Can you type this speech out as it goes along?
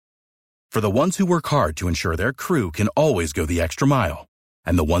For the ones who work hard to ensure their crew can always go the extra mile,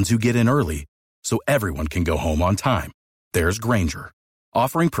 and the ones who get in early so everyone can go home on time, there's Grainger,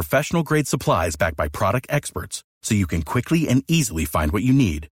 offering professional-grade supplies backed by product experts so you can quickly and easily find what you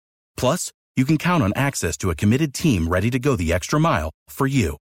need. Plus, you can count on access to a committed team ready to go the extra mile for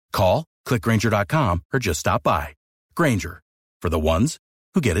you. Call, click Grainger.com, or just stop by. Grainger, for the ones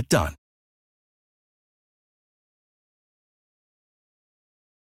who get it done.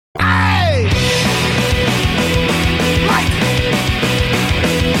 Hey! Mike!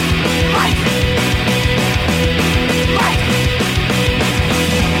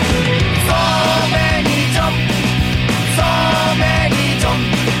 So many jump.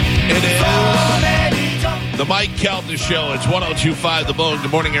 It is the Mike Calta Show. It's 102.5 The Bone.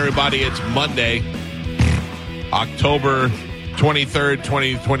 Good morning, everybody. It's Monday, October 23rd,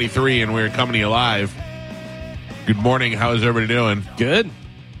 2023, and we're coming to you live. Good morning. How is everybody doing? Good.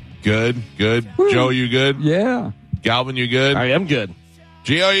 Woo. Joe, you good? Yeah. Galvin, you good? I am good.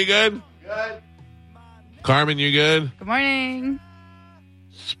 Gio, you good? Good. Carmen, you good? Good morning.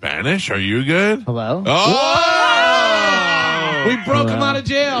 Spanish, are you good? Hello. Oh! We broke him out of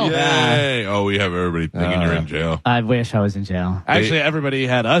jail. Yay. Oh, we have everybody thinking you're in jail. I wish I was in jail. Actually, everybody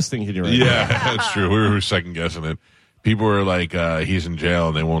had us thinking you were in jail. Yeah, that's true. We were second guessing it. People were like, he's in jail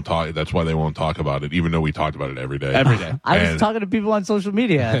and they won't talk. That's why they won't talk about it, even though we talked about it every day. Every day. I was talking to people on social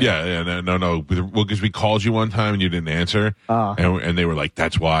media. Yeah, no. Well, because we called you one time and you didn't answer. And they were like,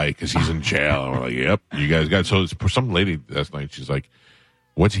 that's why, because he's in jail. And we're like, yep, you guys got. So it's, some lady last night, she's like,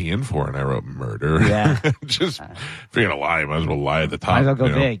 what's he in for? And I wrote murder. Yeah. Just if you're going to lie, might as well lie at the top. Might as well go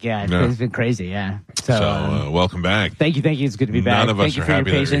you know? big. Yeah. It's been crazy. Yeah. So welcome back. Thank you. It's good to be back. None of us Thank you are for your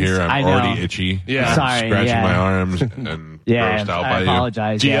happy that you're patience. here. I'm I know. already itchy. Yeah. Sorry, scratching yeah. my arms and grossed out by I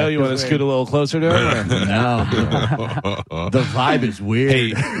apologize. Gio, you want to scoot a little closer to her? No. The vibe is weird.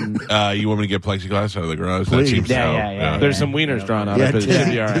 Hey, you want me to get plexiglass out of the garage? Please. That seems to help. Yeah. There's some wieners drawn on it, but it should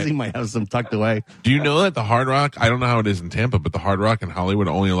be all Dizzy right. might have some tucked away. Do you know that the Hard Rock, I don't know how it is in Tampa, but the Hard Rock in Hollywood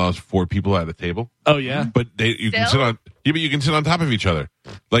only allows 4 people at a table? Oh, yeah? But you can sit on but you can sit on top of each other.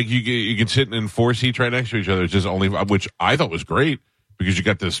 Like you can sit in 4 seats right next to each other. It's just only, which I thought was great because you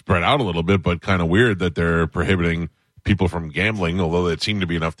got to spread out a little bit, but kind of weird that they're prohibiting people from gambling, although it seemed to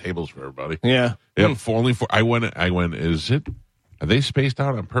be enough tables for everybody. Yeah. Yep, for only 4. I went, are they spaced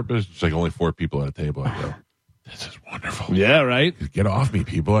out on purpose? It's like only 4 people at a table. I go, this is wonderful. Yeah, right? Get off me,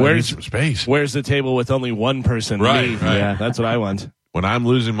 people. I need some space. Where's the table with only one person? Right, Me. right. Yeah, that's what I want. When I'm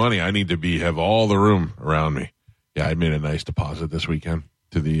losing money, I need to have all the room around me. Yeah, I made a nice deposit this weekend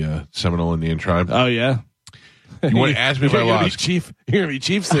to the Seminole Indian tribe. Oh, yeah? You want to ask me if I lost? You're going to be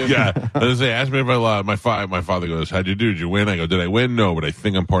chief soon. Yeah. I was say, ask me if I lost. My father goes, how'd you do? Did you win? I go, did I win? No, but I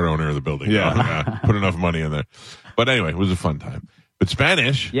think I'm part owner of the building. Yeah. Put enough money in there. But anyway, it was a fun time. But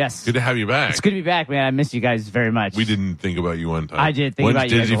Spanish, Yes. good to have you back. It's good to be back, man. I miss you guys very much. We didn't think about you one time. I did think about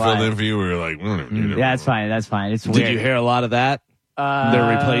you guys Dizzy a lot. filled in for you, we were like, Yeah, that's fine. It's weird. Did you hear a lot of that?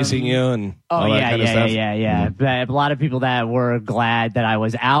 They're replacing you and all that kind of stuff? Yeah. But a lot of people that were glad that I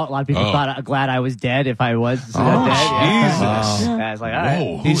was out. A lot of people glad I was dead if I was dead. Jesus. Yeah, I was like, all right.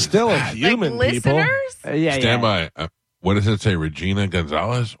 Whoa, He's still a human, like people. listeners? Stand by. What does it say? Regina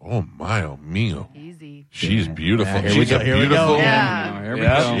Gonzalez? Oh, mio. Easy. She's beautiful. Yeah, She's a here we beautiful, go. Yeah. Here we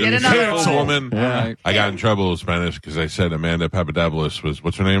go. Get another beautiful one. woman. Yeah. I got in trouble with Spanish because I said Amanda Papadopoulos was,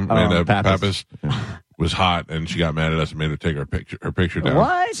 what's her name? Amanda Pappas. was hot, and she got mad at us and made her take her picture down.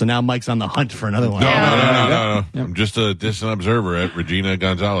 What? So now Mike's on the hunt for another one. No. Yeah. I'm just a distant observer at Regina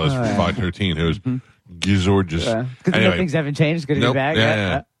Gonzalez from Fox 13, who's gorgeous. Because things haven't changed. It's good to Nope. be back.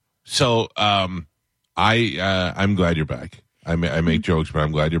 Yeah. So, I'm glad you're back. I make jokes, but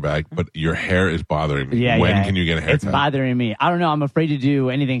I'm glad you're back. But your hair is bothering me. When can you get a haircut? It's bothering me. I don't know. I'm afraid to do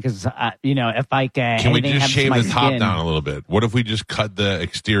anything because, if I Can we anything just happens to shave my the top skin- down a little bit? What if we just cut the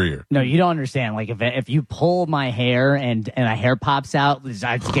exterior? No, you don't understand. Like if you pull my hair and a hair pops out,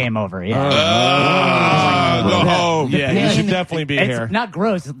 it's game over. Yeah. Go home. Yeah, he should definitely be it's here. not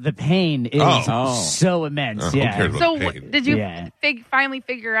gross. The pain is so immense. Who Yeah. cares So about pain? did you Yeah. finally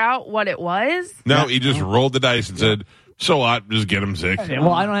figure out what it was? No, he just rolled the dice and said, so what? Just get him sick.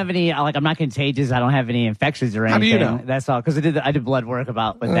 Well, I don't have any. I'm not contagious. I don't have any infections or anything. do you know? That's all. Because I did blood work with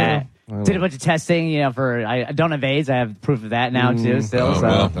that. Did a bunch of testing. I don't have AIDS. I have proof of that now too. Still.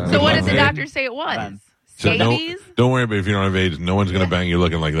 So what did the doctor say it was? So Scabies? don't worry, but if you don't have AIDS, no one's going to bang you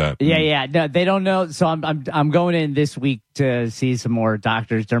looking like that. Yeah. No, they don't know. So I'm going in this week to see some more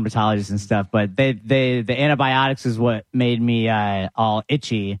doctors, dermatologists, and stuff. But the antibiotics is what made me all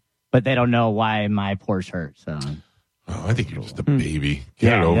itchy. But they don't know why my pores hurt. So. Oh, I think you're just a baby.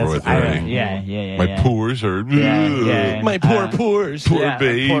 Get it over that's- with already. Yeah. My pores are. Yeah. My poor pores. Poor Yeah,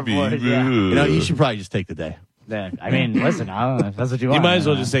 baby. poor boys, yeah. You should probably just take the day. Yeah, I mean, listen, I don't know if that's what you You want. might as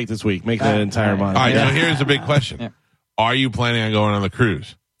well just take this week. Make that entire month. All right, so here's a big question. Are you planning on going on the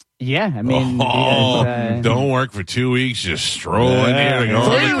cruise? Yeah, I mean, Don't work for 2 weeks. Just stroll in here and go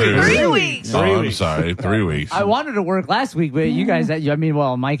on the cruise. 3 weeks. Oh, I'm sorry. 3 weeks. I wanted to work last week, but you guys,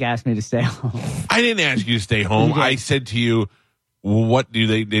 Mike asked me to stay home. I didn't ask you to stay home. I said to you, well, what do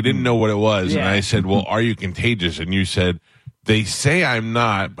they didn't know what it was. And Yeah. I said, well, are you contagious? And you said, they say I'm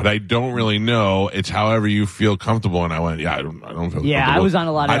not, but I don't really know. It's however you feel comfortable. And I went, I don't feel comfortable. Yeah, I was on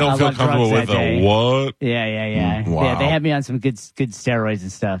a lot of I don't feel comfortable drugs with that day. a what? Yeah. Wow. Yeah, they had me on some good steroids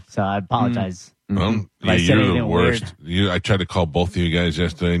and stuff, so I apologize. Yeah, I said you're the anything worst. I tried to call both of you guys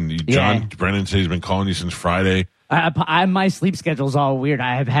yesterday. And John Brennan said he's been calling you since Friday. My sleep schedule's all weird.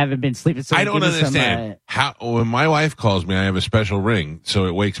 I haven't been sleeping. So I don't give me understand how when my wife calls me, I have a special ring, so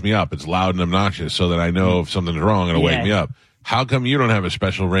it wakes me up. It's loud and obnoxious, so that I know if something's wrong, it'll wake me up. How come you don't have a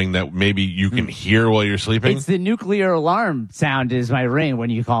special ring that maybe you can hear while you're sleeping? It's the nuclear alarm sound is my ring when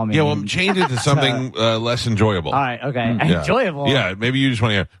you call me. Yeah, well, change it to something less enjoyable. All right, okay. Yeah. Enjoyable. Yeah, maybe you just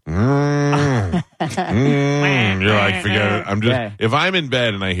want to hear. You're like, forget it. I'm just. If I'm in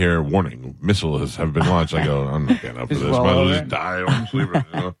bed and I hear warning, missiles have been launched, I go, I'm not getting up for this. Might as well just die while I'm sleeping.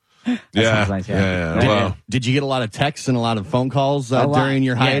 You know? Yeah, nice, yeah. yeah. Well, Did you get a lot of texts and a lot of phone calls during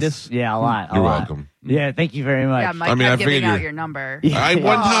your hiatus? Yes. Yeah, a lot. you're lot. welcome. Yeah, thank you very much. Yeah, Mike I mean, I kept giving figured out your number.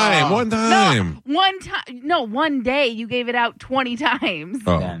 One time. No, one day you gave it out 20 times.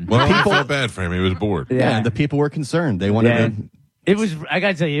 Oh, Yeah. well, I felt bad for him. He was bored. Yeah, the people were concerned. They wanted Yeah. to. It was. I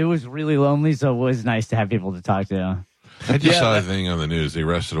gotta tell you, it was really lonely. So it was nice to have people to talk to. I just saw a thing on the news. They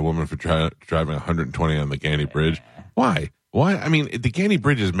arrested a woman for driving 120 on the Gandy Bridge. Why? I mean, the Gandy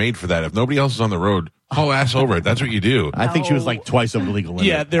Bridge is made for that. If nobody else is on the road, haul ass over it. That's what you do. I think she was like twice over the legal limit.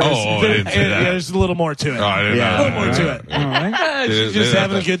 Yeah, there's a little more to it. Oh, I didn't know. A little more to it. She's just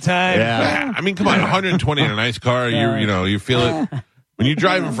having a good time. Yeah. I mean, come on, 120 in a nice car. You feel it when you're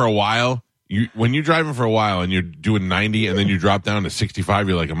driving for a while. When you're driving for a while and you're doing 90 and then you drop down to 65,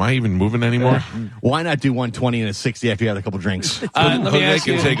 you're like, am I even moving anymore? Why not do 120 and a 60 after you had a couple drinks? Let me Jose ask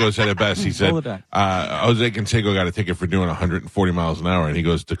you. Canseco said it best. He said, Jose Canseco got a ticket for doing 140 miles an hour. And he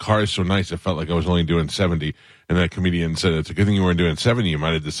goes, the car is so nice, it felt like I was only doing 70. And that comedian said, it's a good thing you weren't doing 70. You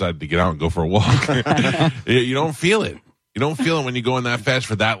might have decided to get out and go for a walk. You don't feel it. You don't feel it when you're going that fast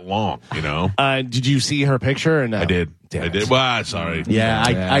for that long, you know? Did you see her picture or no? I did. Damn I it. did. Well, sorry. Yeah,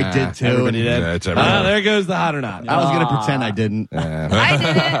 I did too. Everybody did. Yeah, it's everything. There goes the hot or not. I was going to pretend I didn't.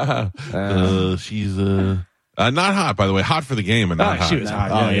 I did it. She's not hot, by the way. Hot for the game, and not hot. She was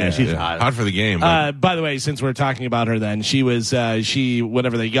hot. Oh, yeah, she's hot. Hot for the game. but- By the way, since we're talking about her, then she was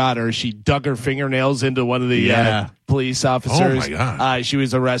whenever they got her, she dug her fingernails into one of the police officers. Oh, my God. She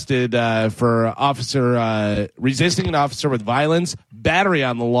was arrested for resisting an officer with violence, battery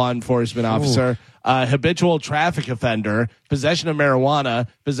on the law enforcement officer, habitual traffic offender, possession of marijuana,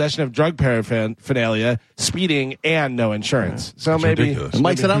 possession of drug paraphernalia, speeding, and no insurance. So That's maybe ridiculous.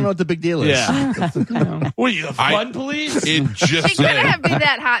 Mike said, I don't know what the big deal is. yeah. Were you the fun police? It just She couldn't said. have been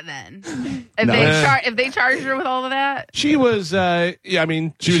that hot then. If they charged her with all of that. She was. She was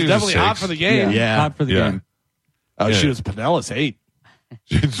She was definitely a hot six. for the game. Yeah. Hot for the Yeah. game. Oh, Yeah. she was Pinellas 8.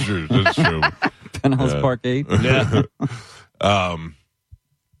 It's true. That's true. Pinellas Park 8. Yeah.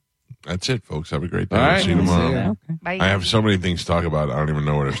 That's it, folks. Have a great day. All right. See you tomorrow. Yeah. Bye. I have so many things to talk about. I don't even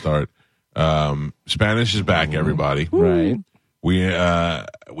know where to start. Spanish is back, everybody. Right. We have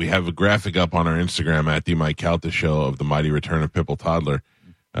a graphic up on our Instagram at the Mike Calta Show of the Mighty Return of Pipple Toddler.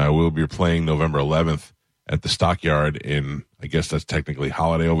 We'll be playing November 11th at the Stockyard in, I guess that's technically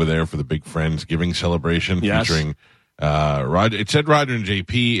holiday over there for the big Friendsgiving celebration Yes. featuring Roger. It said Roger and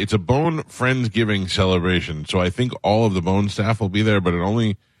JP. It's a Bone Friendsgiving celebration, so I think all of the Bone staff will be there, but I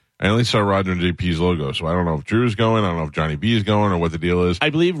only saw Roger and JP's logo, so I don't know if Drew's going, I don't know if Johnny B is going, or what the deal is. I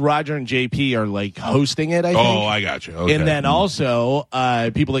believe Roger and JP are like hosting it, I think. Oh, I got you. Okay. And then also,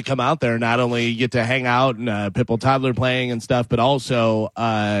 people that come out there not only get to hang out and Pipple Toddler playing and stuff, but also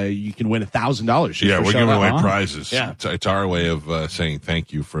you can win $1,000. Yeah, for we're showing giving up. away prizes. Yeah. It's our way of saying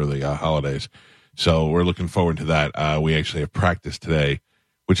thank you for the holidays. So we're looking forward to that. We actually have practice today,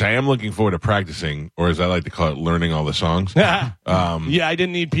 which I am looking forward to practicing, or as I like to call it, learning all the songs. Yeah, I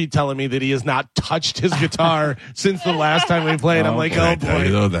didn't need Pete telling me that he has not touched his guitar since the last time we played. I'm like, Can I oh tell you,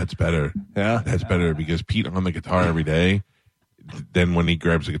 boy. though, that's better. Yeah. That's better because Pete on the guitar every day, then when he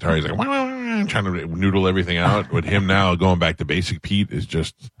grabs the guitar, he's like, trying to noodle everything out. With him now, going back to basic Pete is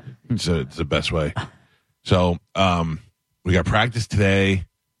just, it's the best way. So we got practice today.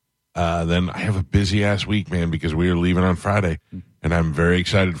 Then I have a busy ass week, man, because we are leaving on Friday, and I'm very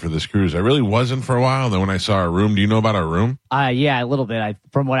excited for this cruise. I really wasn't for a while. Then when I saw our room, do you know about our room? Yeah, a little bit.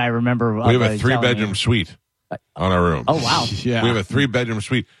 From what I remember, We have a 3-bedroom suite on our room. Oh wow! Yeah. We have a 3-bedroom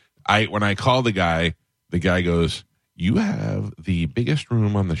suite. When I called the guy goes, "You have the biggest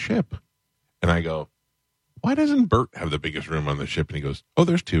room on the ship," and I go, "Why doesn't Bert have the biggest room on the ship?" And he goes, "Oh,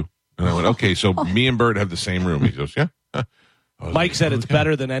 there's 2." And I went, "Okay, so me and Bert have the same room." He goes, "Yeah." Mike said it's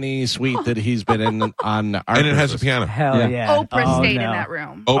better than any suite that he's been in on our And it has a cruises. piano. Hell yeah! Oprah stayed no. in that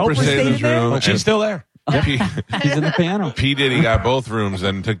room. Oprah stayed in his room. She's still there. He's in the piano. P. Diddy got both rooms,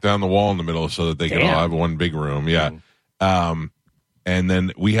 then took down the wall in the middle so that they could all have one big room. Yeah. And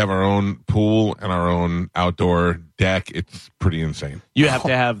then we have our own pool and our own outdoor deck. It's pretty insane. You have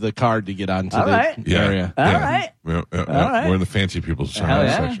to have the card to get onto All the right. area. All right. Yeah. We're in the fancy people's Hell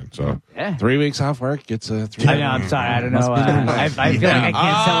yeah. section. So 3 weeks off work gets a 3. I know. I'm sorry. I don't know. I feel like I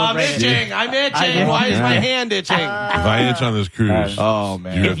can't celebrate it. I'm itching. Why is my hand itching? if I itch on this cruise, Oh,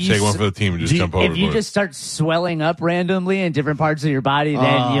 man. you have to If you take one s- for the team and just jump over. If you just start swelling up randomly in different parts of your body,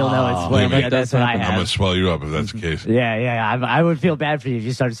 then you'll know it's swelling. Believe me, That's what I I'm going to have. swell you up if that's the case. Yeah. I would feel bad for you if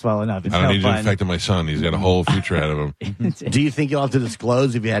you started swelling up. It's I don't no need you fun. infecting my son. He's got a whole future ahead of him. Do you think you'll have to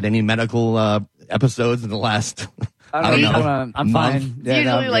disclose if you had any medical episodes in the last? I don't don't know. know. I'm month? fine. It's Yeah,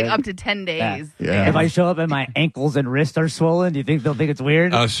 no, usually I'm like good. up to 10 days. Yeah. If I show up and my ankles and wrists are swollen, do you think they'll think it's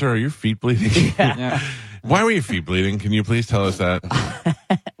weird? Sir, are your feet bleeding? Yeah. Why were your feet bleeding? Can you please tell us that?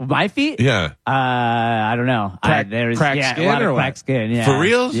 My feet? Yeah. I don't know. There's cracked skin a lot or of what? cracked skin. Yeah. For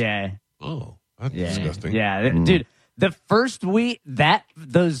reals? Yeah. Oh, that's Yeah. disgusting. Yeah. Dude, the first week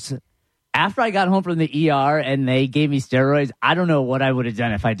after I got home from the ER and they gave me steroids, I don't know what I would have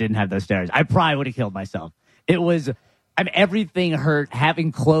done if I didn't have those steroids. I probably would have killed myself. It was, everything hurt.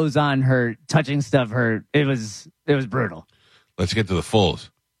 Having clothes on hurt. Touching stuff hurt. It was brutal. Let's get to the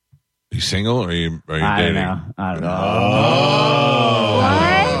fulls. Are you single or are you I dating? don't know.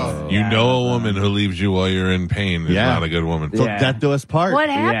 What? You know a woman who leaves you while you're in pain is Yeah. not a good woman. Till Yeah. death do us part. What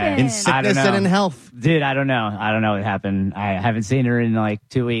happened? In I don't sickness know. and in health. Dude, I don't know. I don't know what happened. I haven't seen her in like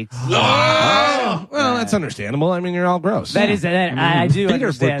 2 weeks. Oh, well, that's understandable. I mean, you're all gross. That is that. I do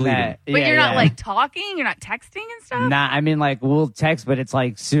Fingers were understand that. But Yeah, you're not yeah. like talking? You're not texting and stuff? Nah, I mean, like we'll text, but it's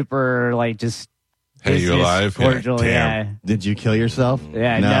like super, like just. Hey, it's you just alive? Cordial, Damn. yeah. Did you kill yourself?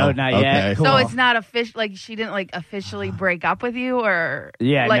 Yeah, no, not yet. Okay. So it's not official, like she didn't like officially break up with you or?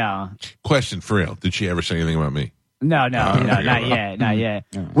 Yeah, like, no. Question for real. Did she ever say anything about me? No, okay. not yet, not yet.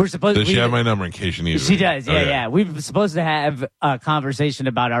 We're supposed. Does she we- have my number in case you need it? She does, yeah, Okay. yeah. We're supposed to have a conversation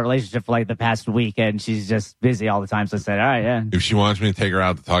about our relationship for like the past week, and she's just busy all the time. So I said, all right, yeah, If she wants me to take her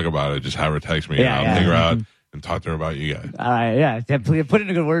out to talk about it, just have her text me Yeah, and I'll yeah. take her out and talk to her about you guys. all right, yeah. Please put in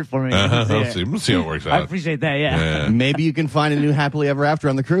a good word for me. We'll see how it works I out. appreciate that, yeah. Yeah. Maybe you can find a new happily ever after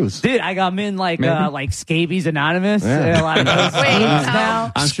on the cruise. Dude, I got men like Scabies Anonymous Yeah. and a lot of those Wait, groups how?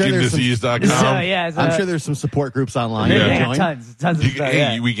 now. I'm sure there's some. Skindisease.com. So yeah, so, I'm sure there's some support groups online. Yeah. You can yeah, join. tons of You, stuff. hey,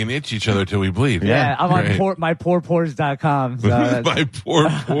 yeah. we can itch each other till we bleed. Yeah, I'm on Great. mypoorpores.com. So that's- My poor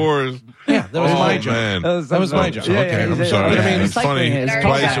pores. Yeah, that was my job. Man. That was my job. Okay, I'm sorry. I mean, it's funny. recycling is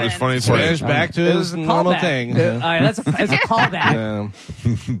Twice callback. it was funny Switch twice. back to It his was a normal callback. thing. All right, that's a callback.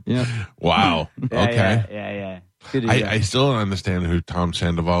 Yeah. Wow. Yeah, Okay. Yeah. Good to I still don't understand who Tom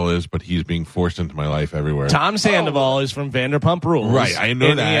Sandoval is, but he's being forced into my life everywhere. Tom Sandoval is from Vanderpump Rules. Right, I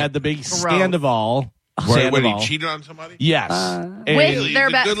know and that. He had the big Sandoval. Right, when he Sandoval. cheated on somebody? Yes. With He's their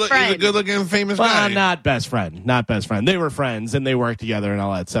a best He's a friend. good-looking famous Well, guy. not best friend. Not best friend. They were friends and they worked together and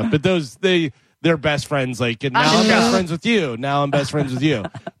all that stuff. But they're best friends. Like, and now On I'm the best show. friends with you. Now I'm best friends with you.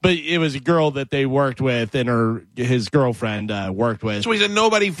 But it was a girl that they worked with, and his girlfriend worked with. So he's a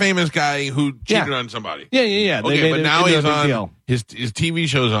nobody famous guy who cheated Yeah. on somebody. Yeah. They Okay, made but it now into a he's big on deal. his TV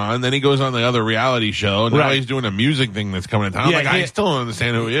show's on. Then he goes on the other reality show, and now Right. he's doing a music thing that's coming to town. Yeah, I'm like, I he- still don't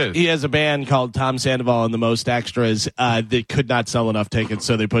understand who he is. He has a band called Tom Sandoval and the Most Extras that could not sell enough tickets,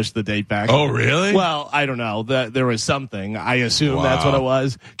 so they pushed the date back. Oh, really? Well, I don't know. There was something. I assume that's Wow. what it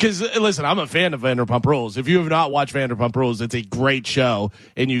was. Because, listen, I'm a fan of Vanderpump Rules. If you have not watched Vanderpump Rules, it's a great show,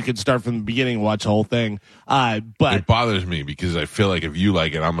 and you can start from the beginning and watch the whole thing. But it bothers me because I feel like if you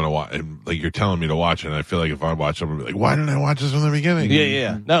like it, I'm going to watch it. Like, you're telling me to watch it, and I feel like if I watch it, I'm going to be like, why didn't I watch this from the beginning?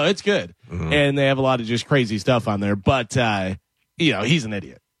 yeah. No, it's good. And they have a lot of just crazy stuff on there. But, he's an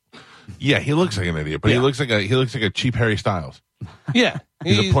idiot. Yeah, he looks like an idiot, but Yeah. he looks like a cheap Harry Styles. Yeah.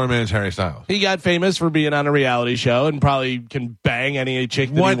 He's a poor man's Harry Styles. He got famous for being on a reality show and probably can bang any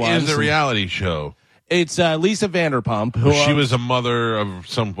chick that What he wants. is the reality show? It's Lisa Vanderpump. Who She was a mother of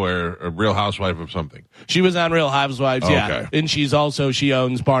somewhere, a Real Housewife of something. She was on Real Housewives, Oh, yeah. okay. And she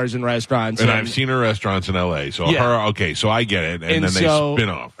owns bars and restaurants. And I've seen her restaurants in L.A. So so I get it. And then they spin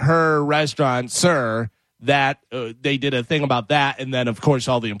off. Her restaurant, Sir, that they did a thing about that. And then, of course,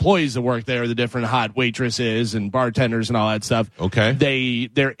 all the employees that work there, the different hot waitresses and bartenders and all that stuff. Okay.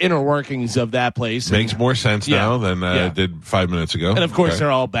 Their inner workings of that place. Makes more sense now than it did 5 minutes ago. And, of course,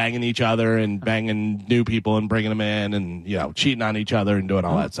 they're all banging each other and banging new people and bringing them in and, cheating on each other and doing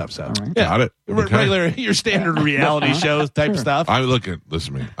all that stuff. So, Got it. Okay. Regular, your standard reality shows type stuff.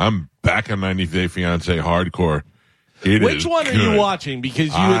 Listen to me. I'm back on 90 Day Fiance hardcore. Which one are you watching? Because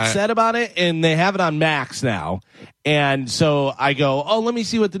you had said about it, and they have it on Max now. And so I go, let me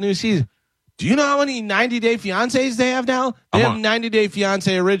see what the new season. Do you know how many 90 Day Fiancés they have now? They have 90 Day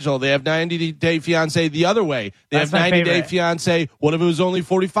Fiancé Original. They have 90 Day Fiancé the other way. They have 90 Day Fiancé. What if it was only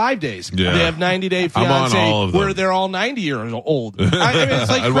 45 days? Yeah. They have 90 Day Fiancé where they're all 90 years old. I mean, it's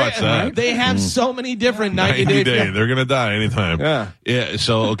like I'd watch that. They have so many different 90 Day. They're going to die anytime. Yeah.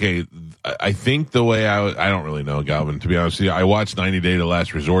 So, okay. I think the way I don't really know, Galvin, to be honest with you. I watched 90 Day to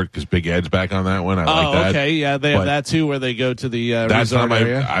Last Resort because Big Ed's back on that one. I like that. Okay. Yeah, they have that too where they go to the resort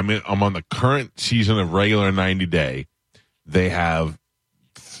area. I'm on the current season of regular 90 Day. They have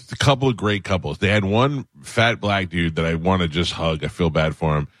a couple of great couples. They had one fat black dude that I want to just hug. I feel bad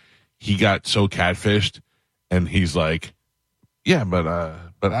for him. He got so catfished, and he's like, yeah, but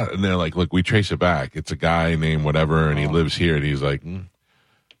and they're like, look, we trace it back. It's a guy named whatever, and he lives here, and he's like,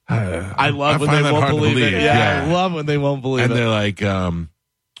 I love when they won't believe it. Yeah, I love when they won't believe it. And they're like, and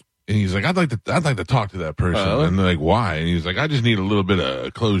he's like, I'd like to talk to that person. And they're like, why? And he's like, I just need a little bit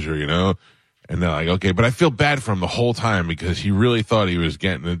of closure, And they're like, okay, but I feel bad for him the whole time because he really thought he was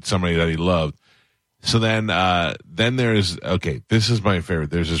getting somebody that he loved. So then there's, this is my favorite.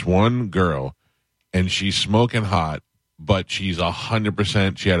 There's this one girl, and she's smoking hot, but she's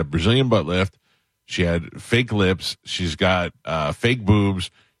 100%. She had a Brazilian butt lift. She had fake lips. She's got fake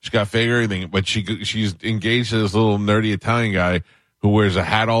boobs. She's got fake everything, but she's engaged to this little nerdy Italian guy who wears a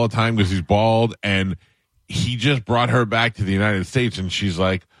hat all the time because he's bald, and he just brought her back to the United States, and she's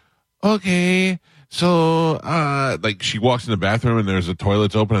like, okay, so, she walks in the bathroom, and there's the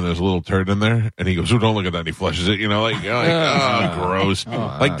toilet's open, and there's a little turd in there, and he goes, oh, don't look at that, and he flushes it, gross.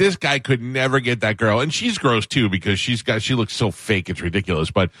 Like, this guy could never get that girl, and she's gross, too, because she looks so fake, it's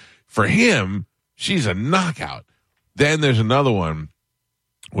ridiculous, but for him, she's a knockout. Then there's another one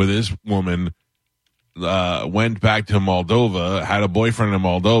where this woman went back to Moldova, had a boyfriend in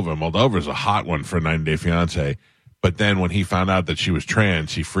Moldova. Moldova's a hot one for a 90-Day Fiancé. But then when he found out that she was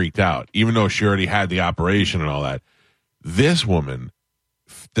trans, he freaked out, even though she already had the operation and all that. This woman,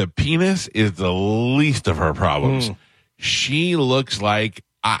 the penis is the least of her problems. She looks like,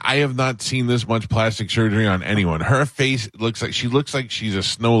 I have not seen this much plastic surgery on anyone. Her face looks like she's a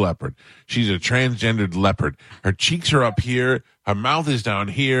snow leopard. She's a transgendered leopard. Her cheeks are up here. Her mouth is down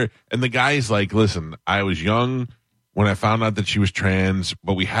here. And the guy's like, listen, I was young when I found out that she was trans,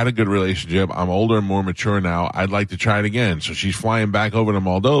 but we had a good relationship. I'm older and more mature now. I'd like to try it again. So she's flying back over to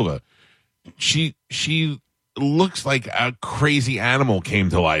Moldova. She looks like a crazy animal came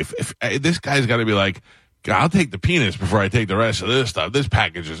to life. This guy's got to be like, I'll take the penis before I take the rest of this stuff. This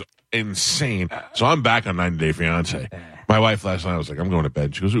package is insane. So I'm back on 90 Day Fiancé. My wife last night was like, I'm going to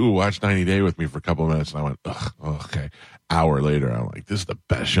bed. She goes, ooh, watch 90 Day with me for a couple of minutes. And I went, ugh, okay. Hour later, I'm like, this is the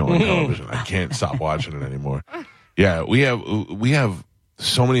best show on television. I can't stop watching it anymore. Yeah, we have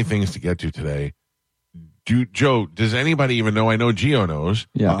so many things to get to today. Joe, does anybody even know? I know Gio knows.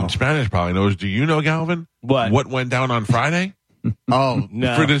 Yeah. And Spanish probably knows. Do you know, Galvin? What went down on Friday? Oh,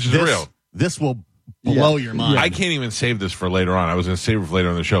 no. This is real. This will blow your mind. I can't even save this for later on. I was going to save it for later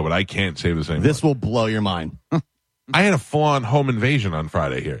on the show, but I can't save this anymore. This will blow your mind. I had a full-on home invasion on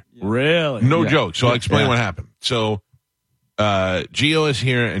Friday here. Really? No joke. So I'll explain what happened. So Gio is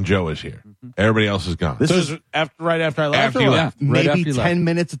here and Joe is here. Everybody else is gone. This is right after I left? After you left. Maybe 10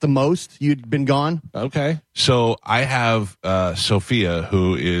 minutes at the most you'd been gone. Okay. So I have Sophia,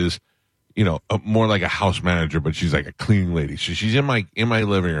 who is, more like a house manager, but she's like a cleaning lady. So she's in my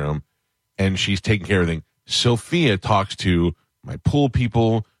living room, and she's taking care of everything. Sophia talks to my pool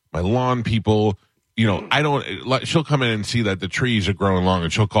people, my lawn people. She'll come in and see that the trees are growing long,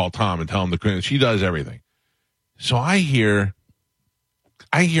 and she'll call Tom and tell him to clean. She does everything. So I hear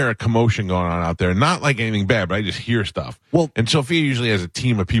a commotion going on out there. Not like anything bad, but I just hear stuff. Well, and Sophia usually has a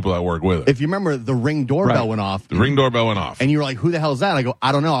team of people that work with her. If you remember, the Ring doorbell went off. The Ring doorbell went off. And you were like, who the hell is that? I go,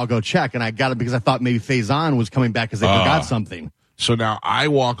 I don't know. I'll go check. And I got it because I thought maybe Faison was coming back because they forgot something. So now I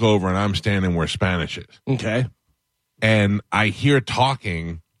walk over, and I'm standing where Spanish is. Okay. And I hear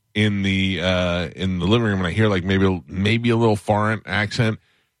talking in the living room, and I hear like maybe a little foreign accent.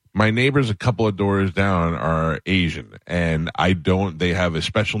 My neighbors a couple of doors down are Asian, and they have a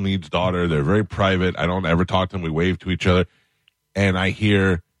special needs daughter. They're very private. I don't ever talk to them. We wave to each other, and I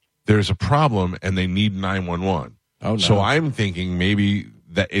hear there's a problem and they need 911. Oh, no. So I'm thinking maybe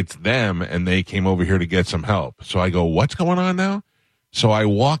that it's them and they came over here to get some help. So I go, what's going on now? So I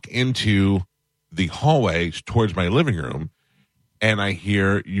walk into the hallway towards my living room, and I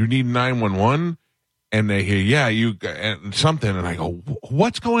hear, you need 911? And they hear, yeah, you and something. And I go,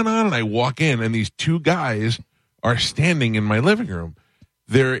 what's going on? And I walk in, and these two guys are standing in my living room.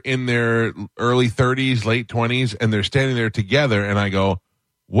 They're in their early 30s, late 20s, and they're standing there together. And I go,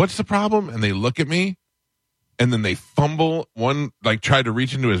 what's the problem? And they look at me, and then they fumble. One, like, tried to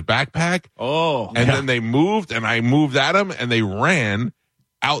reach into his backpack. Oh. And then they moved, and I moved at them, and they ran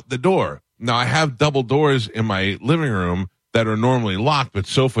out the door. Now, I have double doors in my living room that are normally locked, but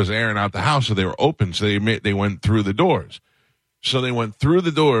Sofa's airing out the house, so they were open, so they went through the doors. So they went through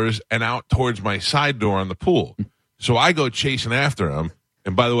the doors and out towards my side door on the pool. So I go chasing after them,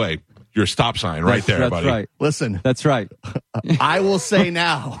 and by the way, your stop sign right there, buddy. Right. Listen, That's right. I will say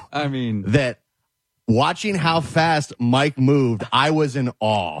now I mean, that watching how fast Mike moved, I was in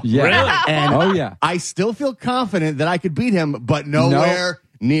awe. yeah. Really? And Oh, yeah. I still feel confident that I could beat him, but nowhere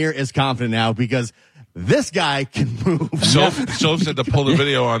near as confident now because this guy can move. Soph said to pull the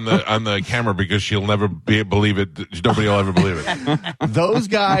video on the camera because she'll never believe it. Nobody will ever believe it. Those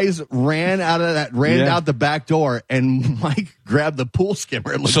guys ran out the back door, and Mike grabbed the pool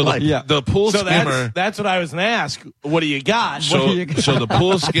skimmer. It looked So like. the pool So skimmer. that's what I was going to ask. What do you got? So the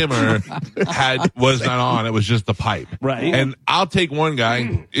pool skimmer was not on. It was just the pipe. Right. And I'll take one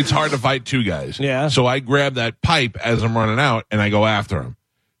guy. It's hard to fight two guys. Yeah. So I grab that pipe as I'm running out, and I go after him.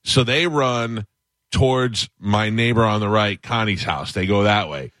 So they run towards my neighbor on the right, Connie's house. They go that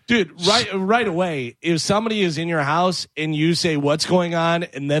way. Dude, right away, if somebody is in your house and you say what's going on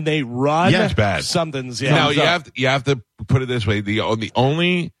and then they run, Yeah, it's bad. Something's Now you have to put it this way. The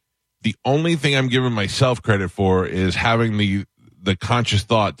only thing I'm giving myself credit for is having the conscious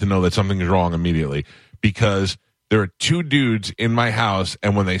thought to know that something is wrong immediately, because there are two dudes in my house,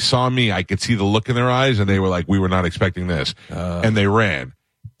 and when they saw me, I could see the look in their eyes, and they were like, we were not expecting this. And they ran.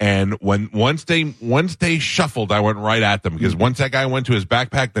 And once they shuffled, I went right at them, because once that guy went to his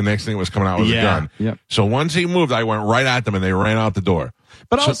backpack, the next thing that was coming out was a gun. Yep. So once he moved, I went right at them, and they ran out the door.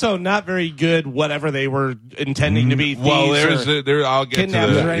 But also not very good, whatever they were intending to be. Well, thieves or I'll get to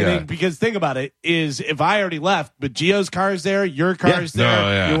kidnappers the or anything. yeah. Because think about it, is if I already left, but Gio's car's there, your car's there, No,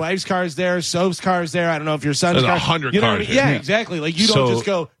 yeah. your wife's car's there, Soph's car's there. I don't know if your son's There's car. 100 you know what I cars mean? there. Yeah, exactly. Like you don't just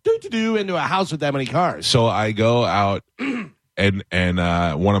go do into a house with that many cars. So I go out, and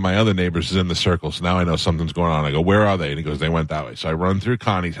one of my other neighbors is in the circle. So now I know something's going on. I go, where are they? And he goes, they went that way. So I run through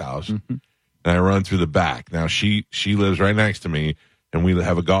Connie's house, and I run through the back. Now she lives right next to me, and we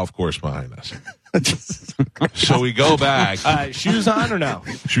have a golf course behind us. So we go back. Shoes on or no?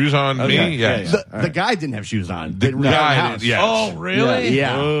 Shoes on me? Yes. The guy didn't have shoes on. The They ran out of the guy house. did, yes. Oh, really?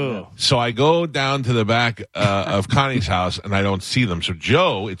 Yeah. Oh. So I go down to the back of Connie's house, and I don't see them. So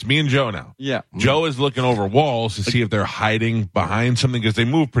Joe, it's me and Joe now. Yeah. Joe is looking over walls to see if they're hiding behind something, because they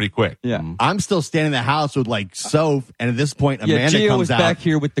move pretty quick. Yeah. I'm still standing in the house with like Soph, and at this point, Amanda Gio comes was out. back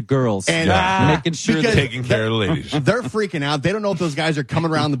here with the girls. And making sure because- that Taking care of the ladies. They're freaking out. They don't know if those guys are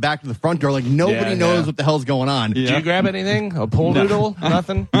coming around the back to the front door. Like nobody Yeah, knows yeah. what the hell's going on. Did you grab anything? A pool noodle?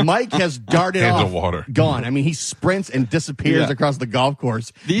 Nothing? Mike has darted Cans off, of water. gone. I mean, he sprints and disappears Yeah. across the golf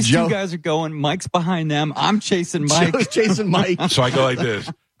course. these Joe, two guys are going. Mike's behind them. I'm chasing Mike. Joe's chasing Mike. So I go like this.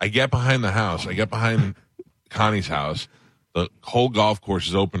 I get behind the house. I get behind Connie's house. The whole golf course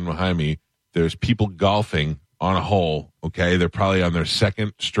is open behind me. There's people golfing on a hole. Okay. They're probably on their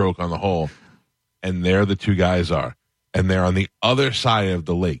second stroke on the hole. And there the two guys are. And they're on the other side of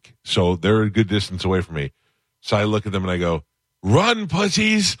the lake. So they're a good distance away from me. So I look at them and I go, run,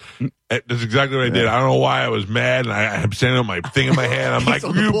 pussies. That's exactly what I did. I don't know why I was mad. And I'm standing with my thing in my hand. I'm like,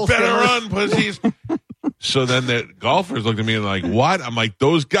 on the you pool better skimmers." run, pussies. So then the golfers looked at me and like, what? I'm like,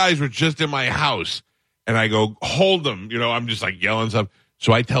 those guys were just in my house. And I go, hold them. You know, I'm just like yelling stuff.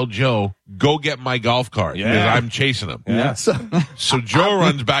 So I tell Joe, go get my golf cart. Yeah. Because I'm chasing them. Yeah. So Joe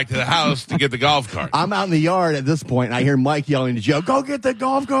runs back to the house to get the golf cart. I'm out in the yard at this point, and I hear Mike yelling to Joe, go get the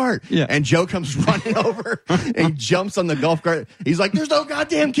golf cart. Yeah. And Joe comes running over and jumps on the golf cart. He's like, there's no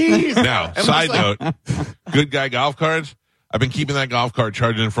goddamn keys. Now, And side Mike's like, note, good guy golf carts. I've been keeping that golf cart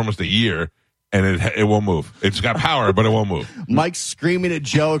charged in for almost a year, and it won't move. It's got power, but it won't move. Mike's screaming at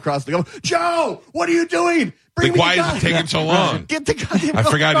Joe across the golf. Joe, what are you doing? Bring me Why the is gun. it taking so long? Get the goddamn I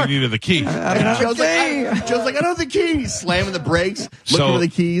golf forgot cart. he needed the key. And Joe's like, I don't have the key. He's slamming the brakes, looking So- for the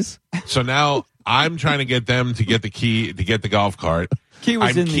keys. So now I'm trying to get them to get the key to get the golf cart. Key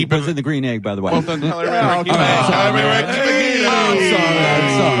was I'm keeping- in the green egg, by the way. Well, then tell okay. everybody. Tell everybody to keep the key. I'm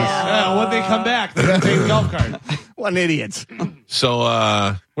sorry. When they come back, they're going to take the golf cart. What an idiot. So,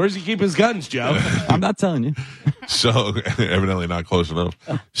 Where does he keep his guns, Joe? I'm not telling you. so evidently not close enough.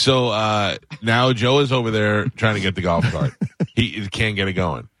 So now Joe is over there trying to get the golf cart. He can't get it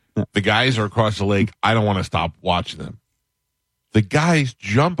going. The guys are across the lake. I don't want to stop watching them. The guys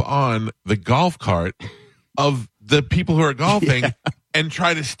jump on the golf cart of the people who are golfing and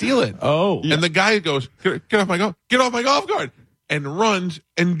try to steal it. Oh. And the guy goes, get off my golf cart, and runs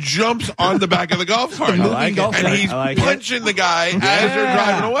and jumps on the back of the golf cart. I like it. And he's I like it. punching the guy as they're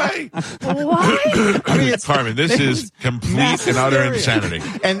driving away. What? Carmen, this is complete mass and utter hysteria.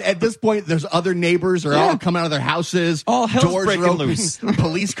 insanity. And at this point, there's other neighbors are all coming out of their houses. All hell's Doors breaking are open. loose.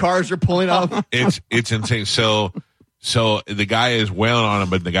 Police cars are pulling up. It's insane. So the guy is wailing on him,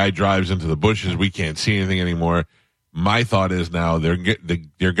 but the guy drives into the bushes. We can't see anything anymore. My thought is now they're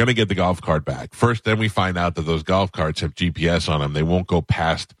going to get the golf cart back. First, then we find out that those golf carts have GPS on them. They won't go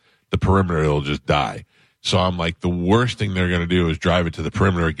past the perimeter. It'll just die. So I'm like, the worst thing they're going to do is drive it to the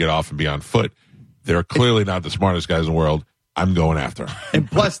perimeter, get off, and be on foot. They're clearly not the smartest guys in the world. I'm going after them.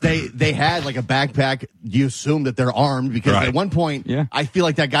 And plus, they had like a backpack. You assume that they're armed because Right. at one point, Yeah. I feel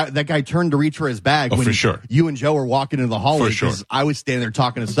like that guy turned to reach for his bag Oh, when for sure. you and Joe were walking into the hallway. For sure. 'cause I was standing there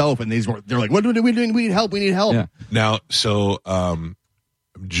talking to Soph, and they're like, "What are we doing? We need help. We need help." Yeah. Now, so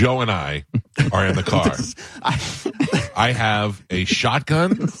Joe and I are in the car. I have a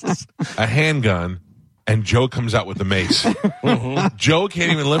shotgun, a handgun, and Joe comes out with the mace. Joe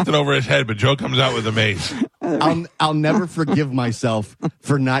can't even lift it over his head, but Joe comes out with the mace. I'll never forgive myself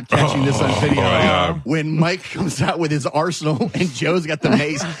for not catching this on video. my God. When Mike comes out with his arsenal and Joe's got the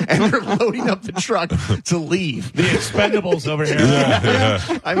mace and they're loading up the truck to leave. The Expendables over here.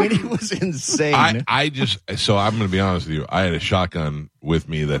 I mean, it was insane. So I'm going to be honest with you. I had a shotgun with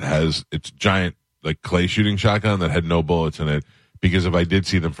me that it's giant, like clay shooting shotgun that had no bullets in it. Because if I did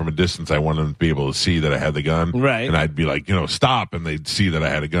see them from a distance, I wanted them to be able to see that I had the gun. Right. And I'd be like, stop. And they'd see that I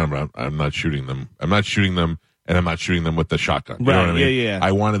had a gun, but I'm not shooting them. I'm not shooting them, and I'm not shooting them with the shotgun. You know Right, what I mean? yeah.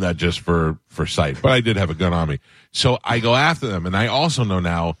 I wanted that just for sight. But I did have a gun on me. So I go after them, and I also know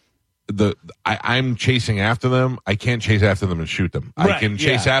now I'm chasing after them. I can't chase after them and shoot them. I Right, can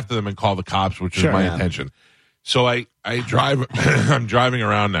chase yeah. after them and call the cops, which is Sure, my yeah. intention. So I drive, I'm driving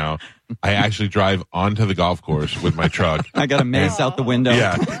around now. I actually drive onto the golf course with my truck. I got a mace out the window.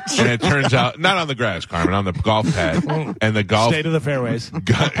 Yeah. And it turns out, not on the grass, Carmen, on the golf pad. And the golf, Stay to the fairways.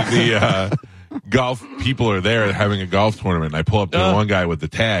 golf people are there having a golf tournament. And I pull up to the one guy with the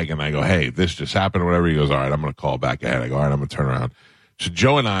tag and I go, hey, this just happened or whatever. He goes, all right, I'm going to call back ahead. I go, all right, I'm going to turn around. So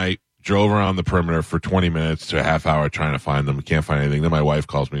Joe and I drove around the perimeter for 20 minutes to a half hour trying to find them. We can't find anything. Then my wife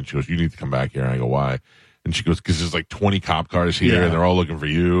calls me and she goes, you need to come back here. And I go, why? And she goes, because there's like 20 cop cars here and they're all looking for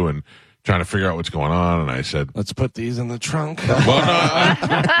you and trying to figure out what's going on. And I said, Let's put these in the trunk. well,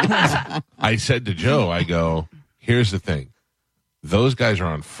 no, I said to Joe, I go, here's the thing. Those guys are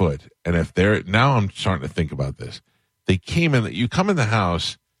on foot. And if now I'm starting to think about this. They came in, you come in the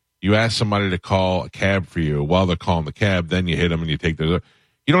house, you ask somebody to call a cab for you while they're calling the cab, then you hit them and you take you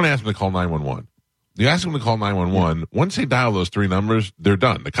don't ask them to call 911. You ask them to call 911. Once they dial those three numbers, they're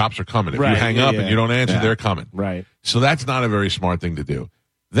done. The cops are coming. If Right, you hang up and you don't answer, they're coming. Right. So that's not a very smart thing to do.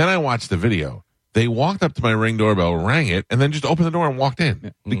 Then I watched the video. They walked up to my Ring doorbell, rang it, and then just opened the door and walked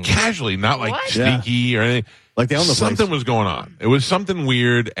in. Casually, not like What? sneaky or anything. Like they own the Something place. was going on. It was something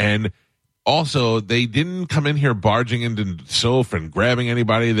weird. And also, they didn't come in here barging into Soph and grabbing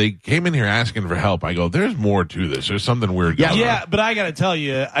anybody. They came in here asking for help. I go, there's more to this. There's something weird going on. Yeah, but I got to tell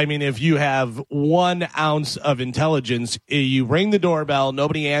you, I mean, if you have 1 ounce of intelligence, you ring the doorbell,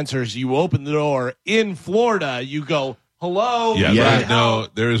 nobody answers, you open the door in Florida, you go, hello. Yeah, Yeah. right. No,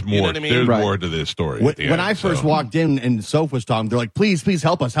 there's more. You know what I mean? There's Right. more to this story. When, at the when end, I first so. walked in and Soph was talking, they're like, please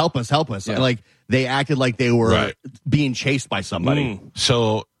help us. Yeah. Like they acted like they were Right. being chased by somebody.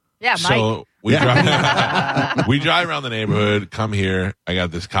 So Yeah, So we drive, we drive around the neighborhood, come here. I got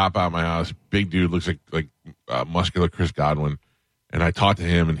this cop out my house, big dude, looks like muscular Chris Godwin. And I talked to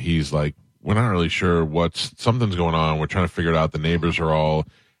him, and he's like, we're not really sure something's going on. We're trying to figure it out. The neighbors are all,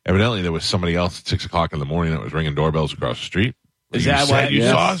 evidently there was somebody else at 6 o'clock in the morning that was ringing doorbells across the street. Is You that said what? you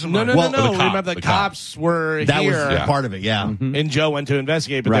saw somebody. No. Well, the Remember, the cop. cops were That here, was part of it, yeah. and Joe went to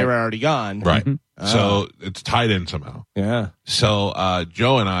investigate, but they Right. were already gone. Right. So it's tied in somehow. Yeah. So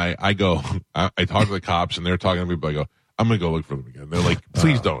Joe and I go, I talk to the cops, and they're talking to me, but I go, I'm going to go look for them again. They're like,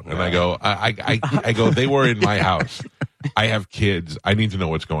 please don't. And I go, I go, they were in my house. I have kids. I need to know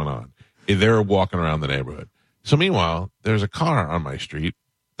what's going on. They're walking around the neighborhood. So meanwhile, there's a car on my street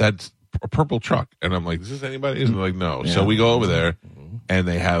that's a purple truck. And I'm like, is this anybody? And they're like, no. So we go over there, and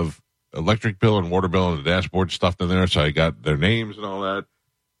they have electric bill and water bill and the dashboard stuffed in there. So I got their names and all that.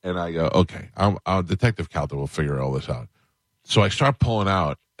 And I go, okay, I'll Detective Calta will figure all this out. So I start pulling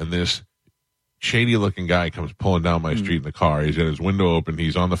out, and this shady-looking guy comes pulling down my street in the car. He's got his window open.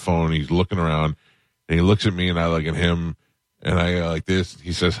 He's on the phone. He's looking around, and he looks at me, and I look at him, and I go like this.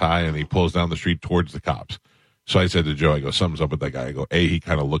 He says hi, and he pulls down the street towards the cops. So I said to Joe, I go, something's up with that guy. I go, A, he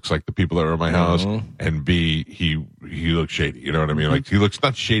kind of looks like the people that are in my house, and B, he looks shady. You know what I mean? Like, he looks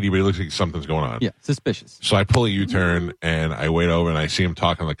not shady, but he looks like something's going on. Yeah, suspicious. So I pull a U-turn, and I wait over, and I see him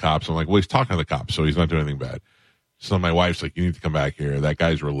talking to the cops. I'm like, well, he's talking to the cops, so he's not doing anything bad. So my wife's like, you need to come back here. That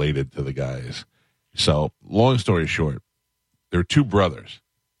guy's related to the guys. So long story short, there were two brothers,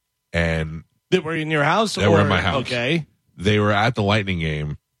 and They were in your house? They were in my house. Okay. they were at the Lightning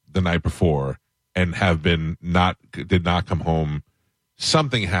game the night before and have been did not come home.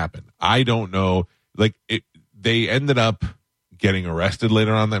 Something happened. I don't know. Like they ended up getting arrested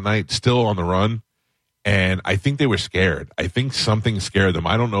later on that night, still on the run. And I think they were scared. I think something scared them.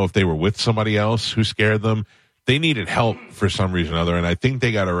 I don't know if they were with somebody else who scared them. They needed help for some reason or other. And I think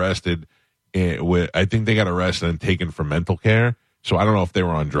they got arrested and taken for mental care. So I don't know if they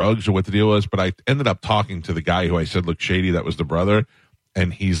were on drugs or what the deal was, but I ended up talking to the guy who I said looked shady. That was the brother.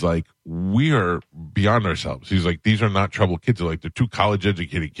 And he's like, we are beyond ourselves. He's like, these are not troubled kids. They're two college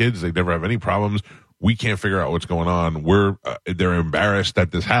educated kids. They never have any problems. We can't figure out what's going on. They're embarrassed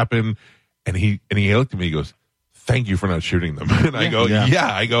that this happened. And he looked at me, he goes, thank you for not shooting them. And I go,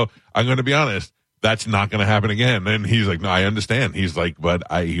 yeah. I go, I'm going to be honest. That's not going to happen again. And he's like, no, I understand. He's like,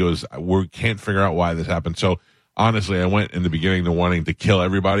 he goes, we can't figure out why this happened. So honestly, I went in the beginning to wanting to kill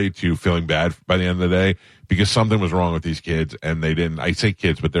everybody to feeling bad by the end of the day because something was wrong with these kids. And they didn't, I say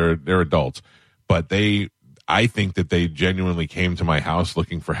kids, but they're adults, but I think that they genuinely came to my house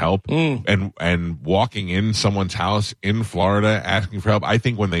looking for help and walking in someone's house in Florida asking for help. I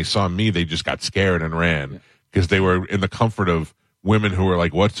think when they saw me, they just got scared and ran because they were in the comfort of women who were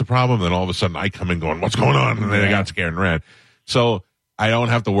like, what's the problem? Then all of a sudden I come in going, what's going on? And then they got scared and ran. So I don't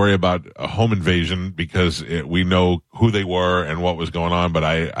have to worry about a home invasion because we know who they were and what was going on, but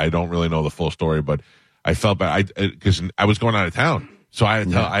I don't really know the full story. But I felt bad because I was going out of town. So I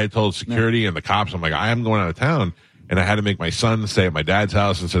had told security and the cops, I'm like, I am going out of town. And I had to make my son stay at my dad's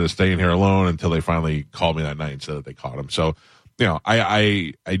house instead of staying here alone until they finally called me that night and said that they caught him. So, you know,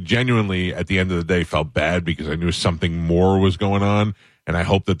 I genuinely, at the end of the day, felt bad because I knew something more was going on. And I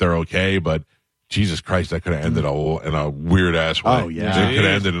hope that they're okay. But Jesus Christ, that could have ended in a weird-ass way. Oh, yeah. It could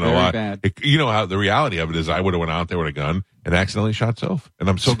have ended in a Very lot. bad. You know how the reality of it is I would have went out there with a gun and accidentally shot Soph. And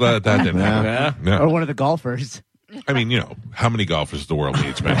I'm so glad that didn't happen. Yeah. Or one of the golfers. I mean, you know, how many golfers does the world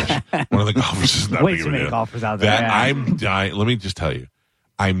need Spanish? One of the golfers is not Way big too of a many deal. golfers out there. That yeah. I'm dying. Let me just tell you,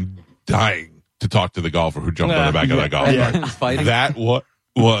 I'm dying to talk to the golfer who jumped on the back of that golf cart. Fighting. That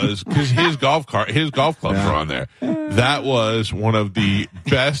was because his golf clubs were on there. That was one of the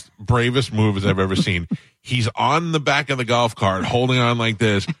best, bravest moves I've ever seen. He's on the back of the golf cart, holding on like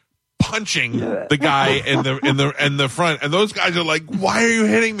this, punching the guy in the front, and those guys are like, "Why are you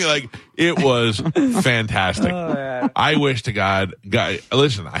hitting me?" Like it was fantastic. I wish to God,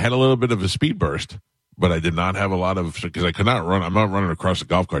 listen, I had a little bit of a speed burst, but I did not have a lot of because I could not run. I'm not running across a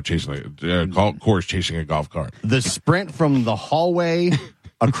golf cart chasing a course chasing a golf cart. The sprint from the hallway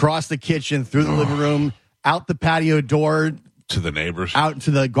across the kitchen through the living room, out the patio door, To the neighbors. out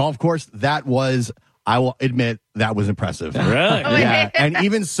to the golf course. That was, I will admit, that was impressive. Really? Yeah. And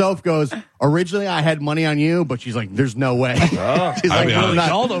even Soph goes, originally I had money on you, but she's like, there's no way. She's I like, mean, "I'm not-"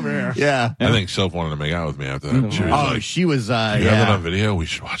 Called over here. Yeah. I think Soph wanted to make out with me after that. She was Oh, like, she was, "You have that yeah. on video? We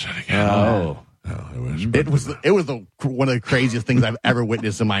should watch that again." Oh. It was one of the craziest things I've ever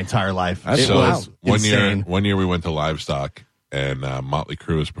witnessed in my entire life. It So was insane. one year we went to Livestock and Motley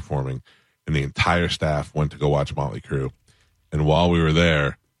Crue was performing, and the entire staff went to go watch Motley Crue. And while we were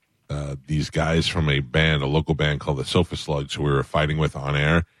there, these guys from a local band called the Sofa Slugs, who we were fighting with on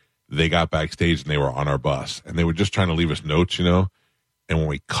air, they got backstage and they were on our bus, and they were just trying to leave us notes, you know. And when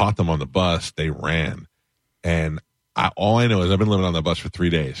we caught them on the bus, they ran. And all I know is I've been living on that bus for 3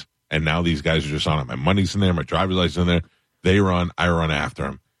 days, and now these guys are just on it. My money's in there, my driver's license in there. They run, I run after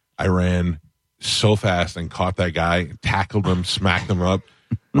them. I ran so fast and caught that guy, tackled him, smacked him up.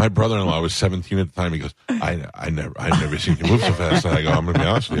 My brother-in-law was 17 at the time. He goes, I've never seen you move so fast. And I go, I'm going to be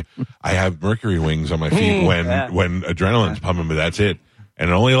honest with you. I have mercury wings on my feet when adrenaline's pumping, but that's it. And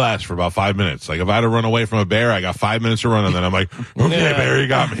it only lasts for about 5 minutes. Like if I had to run away from a bear, I got 5 minutes to run, and then I'm like, okay, bear, you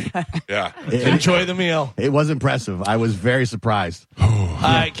got me. Yeah. Enjoy the meal. It was impressive. I was very surprised.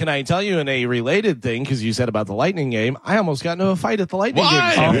 Can I tell you in a related thing, because you said about the Lightning game, I almost got into a fight at the Lightning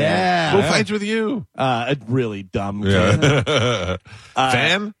Why? game. Yeah. Who fights with you? A really dumb kid. Yeah.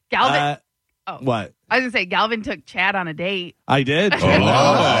 Fan? Galvin. What? I was gonna say Galvin took Chad on a date. I did.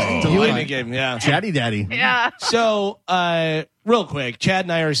 Oh. The Lightning game, yeah. Chatty Daddy. Yeah. So, real quick, Chad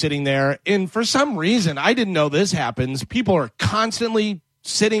and I are sitting there, and for some reason, I didn't know this happens. People are constantly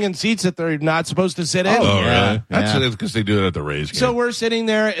sitting in seats that they're not supposed to sit in. Oh, Yeah. really? That's Yeah. because they do it at the Rays game. So we're sitting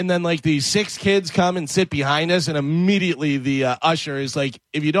there, and then like these 6 kids come and sit behind us, and immediately the usher is like,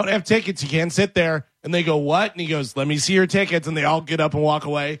 "If you don't have tickets, you can't sit there." And they go, "What?" And he goes, "Let me see your tickets." And they all get up and walk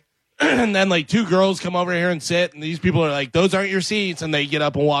away. And then like 2 girls come over here and sit, and these people are like, "Those aren't your seats," and they get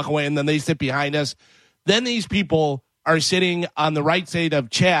up and walk away, and then they sit behind us. Then these people are sitting on the right side of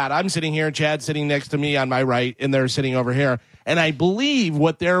Chad. I'm sitting here, Chad's sitting next to me on my right, and they're sitting over here. And I believe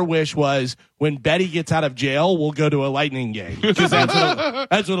what their wish was, when Betty gets out of jail, we'll go to a Lightning game, because that's what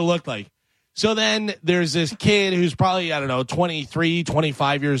it looked like. So then there's this kid who's probably, I don't know, 23,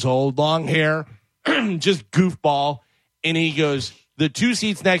 25 years old, long hair, just goofball. And he goes, "The 2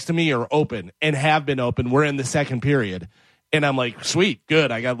 seats next to me are open and have been open. We're in the second period." And I'm like, "Sweet,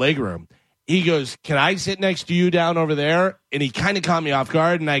 good. I got leg room." He goes, "Can I sit next to you down over there?" And he kind of caught me off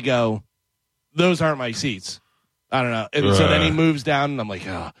guard. And I go, "Those aren't my seats." I don't know. And so then he moves down, and I'm like,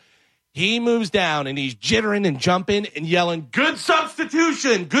 oh. He moves down, and he's jittering and jumping and yelling, "Good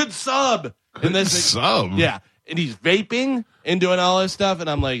substitution, good sub." And this Sub? Yeah. And he's vaping and doing all this stuff. And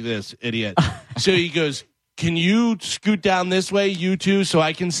I'm like, this idiot. So he goes, "Can you scoot down this way, you two, so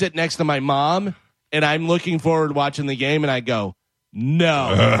I can sit next to my mom? And I'm looking forward to watching the game." And I go,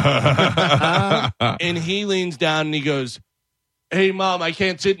 "No." And he leans down and he goes, "Hey, Mom, I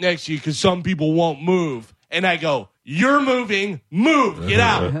can't sit next to you because some people won't move." And I go, "You're moving. Move. Get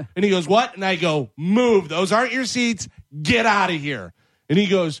out." And he goes, "What?" And I go, "Move. Those aren't your seats. Get out of here." And he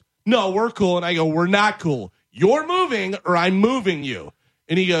goes, "No, we're cool." And I go, "We're not cool. You're moving or I'm moving you."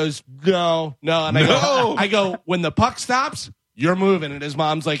 And he goes, No. And I go, "When the puck stops, you're moving." And his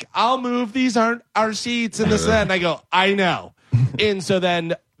mom's like, "I'll move. These aren't our seats." And this and that. And I go, "I know." And so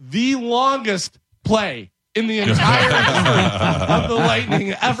then the longest play in the entire history of the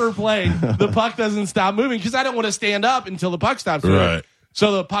Lightning ever played, the puck doesn't stop moving because I don't want to stand up until the puck stops moving. Right.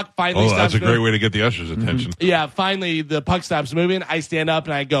 So the puck finally stops that's a moving. great way to get the usher's attention. Yeah, finally the puck stops moving. I stand up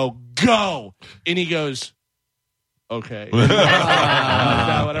and I go, "Go." And he goes, "Okay."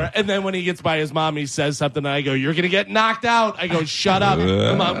 Whatever. And then when he gets by his mom, he says something, and I go, "You're going to get knocked out." I go, "Shut up."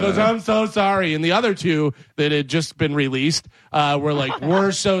 The mom goes, "I'm so sorry." And the other 2 that had just been released were like,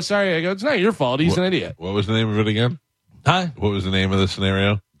 "We're so sorry." I go, "It's not your fault. He's an idiot." What was the name of it again? Huh? What was the name of the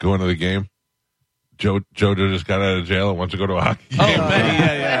scenario? Going to the game? Jojo just got out of jail and wants to go to a hockey game. Oh, Betty,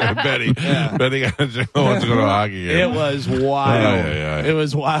 yeah. Betty. Betty got out of jail and wants to go to a hockey game. It was wild. Yeah. It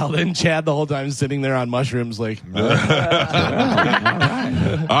was wild. And Chad the whole time sitting there on mushrooms like. All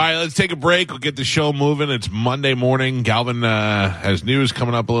right, let's take a break. We'll get the show moving. It's Monday morning. Galvin has news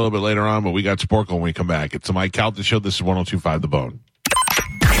coming up a little bit later on, but we got Sporkle when we come back. It's the Mike Calta Show. This is 102.5 The Bone.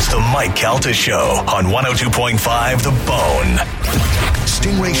 It's the Mike Calta Show on 102.5 The Bone.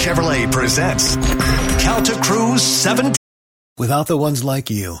 Stingray Chevrolet presents Calta Cruise 17. Without the ones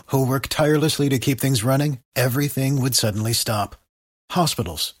like you, who work tirelessly to keep things running, everything would suddenly stop.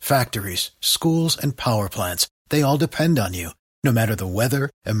 Hospitals, factories, schools, and power plants, they all depend on you. No matter the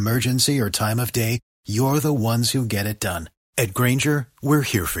weather, emergency, or time of day, you're the ones who get it done. At Grainger, we're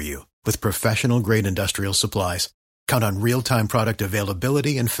here for you with professional-grade industrial supplies. Count on real-time product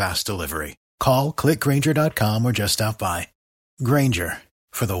availability and fast delivery. Call, click Grainger.com, or just stop by. Grainger,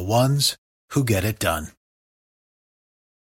 for the ones who get it done.